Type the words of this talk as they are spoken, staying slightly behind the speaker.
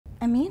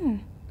I mean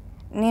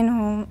నేను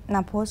నా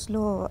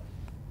పోస్ట్లో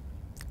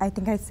I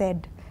think I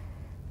said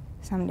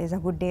some days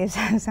are good days,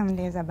 some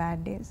days are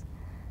bad days.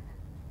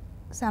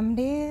 Some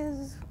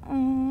days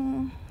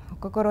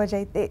ఒక్కొక్క రోజు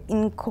అయితే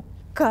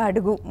ఇంకొక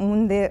అడుగు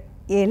ముందే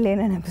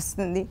వేయలేనని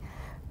అనిపిస్తుంది.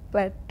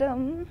 బట్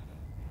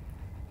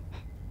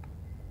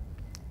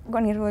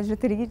కొన్ని రోజులు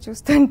తిరిగి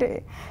చూస్తుంటే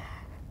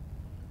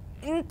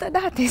ఇంత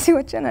దాటేసి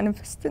వచ్చాను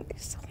అనిపిస్తుంది.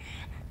 So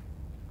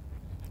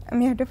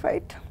I'm here to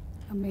fight.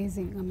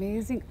 Amazing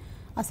amazing.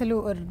 అసలు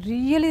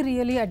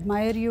రియలీ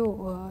అడ్మైర్ యూ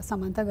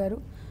సమంత గారు,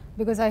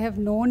 because I have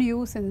known you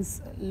since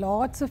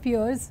lots of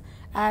years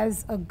as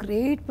a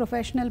great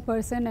professional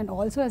person and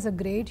also as a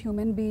great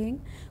human being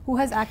who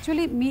has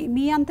actually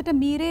మీ అంతటా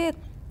మీరే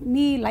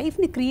మీ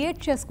లైఫ్ని create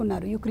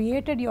చేసుకున్నారు. You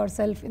created your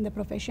self in the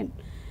profession.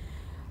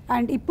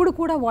 And ఇప్పుడు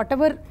కూడా what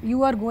ever you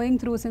are going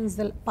through since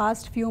the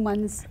past few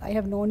months, I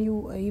have known you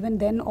even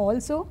then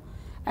also,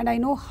 and I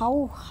know how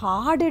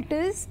hard it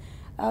is.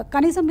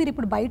 కనీసం మీరు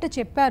ఇప్పుడు బయట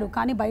చెప్పారు,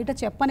 కానీ బయట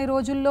చెప్పని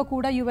రోజుల్లో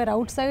కూడా you were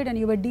out side and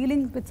you were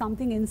dealing with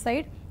something in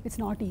side. It's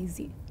not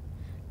easy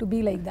to be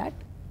like that.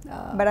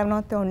 But I'm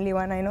not the only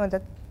one. I know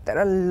that there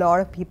are a lot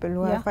of people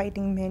who are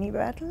fighting many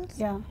battles.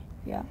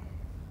 Yeah,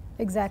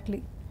 exactly.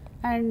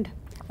 And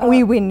we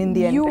win in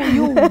the end. You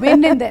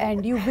win in the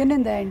end. You win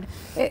in the end.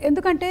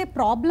 ఎందుకంటే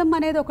problem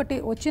అనేది ఒకటి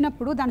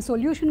వచ్చినప్పుడు దాని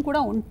solution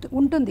కూడా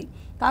ఉంటుంది.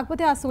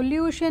 కాకపోతే ఆ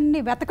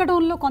సొల్యూషన్ని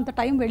వెతకడంలో కొంత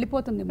టైం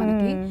వెళ్ళిపోతుంది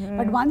మనకి.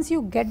 But once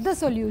you get the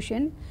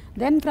solution,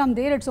 then from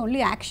there it's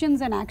only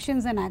actions and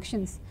actions and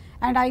actions.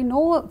 And I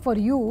know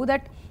for you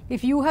that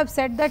if you have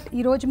said that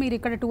ee roju meer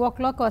ikkada 2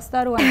 o'clock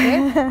vastaru ante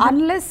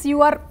unless you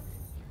are,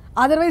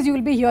 otherwise you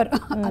will be here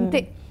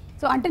ante.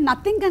 So ante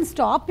nothing can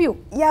stop you.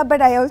 Yeah,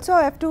 but I also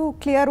have to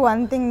clear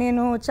one thing.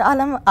 Nenu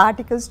chaala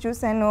articles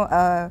chusanu,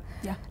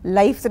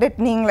 life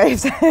threatening.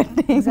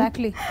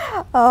 Exactly.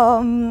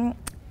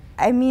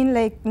 I mean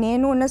like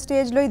nenu unna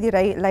stage lo idi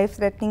life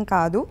threatening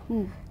kaadu.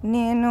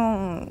 Nenu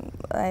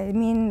I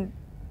mean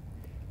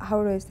how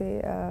do I say,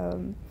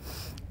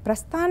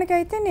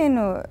 ప్రస్తుతానికైతే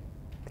నేను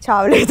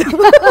చావలేదు.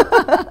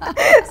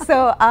 So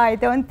I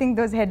don't think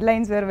those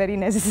headlines were very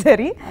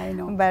necessary. I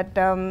know. But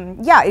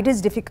yeah, it is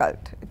difficult.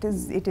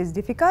 It is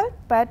difficult,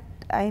 but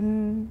I'm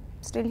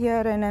still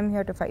here and I'm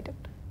here to fight it.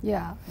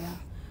 Yeah,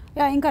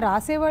 ఇంకా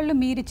రాసేవాళ్ళు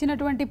మీరు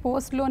ఇచ్చినటువంటి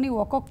పోస్ట్లోని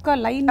ఒక్కొక్క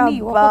లైన్ని,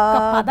 ఒక్కొక్క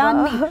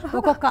పదాన్ని,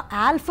 ఒక్కొక్క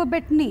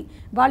ఆల్ఫబెట్ని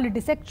వాళ్ళు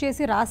డిసెక్ట్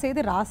చేసి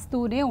రాసేది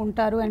రాస్తూనే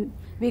ఉంటారు. And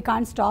we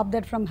can't stop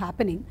that from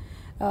happening.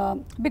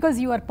 Because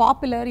you are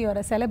popular, you are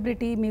a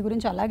celebrity, మీ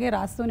గురించి అలాగే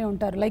రాస్తూనే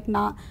ఉంటారు. లైక్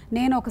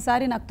నేను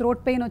ఒకసారి నాకు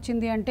థ్రోట్ పెయిన్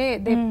వచ్చింది అంటే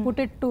they put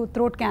it to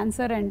throat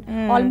cancer and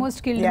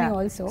almost killed me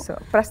also.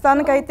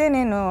 ప్రస్తుతానికైతే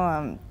నేను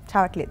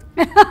చావట్లేదు.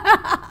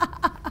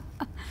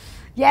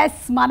 ఎస్,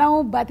 మనం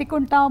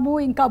బతికుంటాము,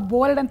 ఇంకా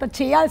బోల్డ్ అంత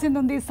చేయాల్సింది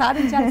ఉంది,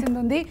 సాధించాల్సింది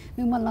ఉంది,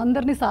 మిమ్మల్ని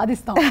అందరినీ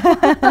సాధిస్తాం.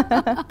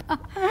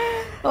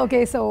 ఓకే,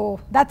 సో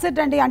దట్స్ ఇట్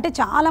అండి. అంటే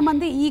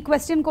చాలామంది ఈ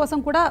క్వశ్చన్ కోసం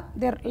కూడా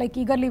దేర్ లైక్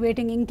ఈగర్లీ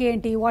వెయిటింగ్,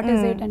 ఇంకేంటి, what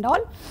is it and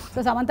all.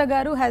 So Samantha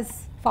గారు has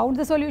found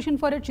the solution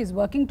for it. She is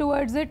working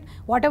towards it.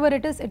 What ever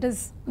it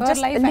is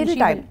her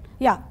life.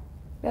 Yeah,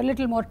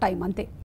 little more time, అంతే.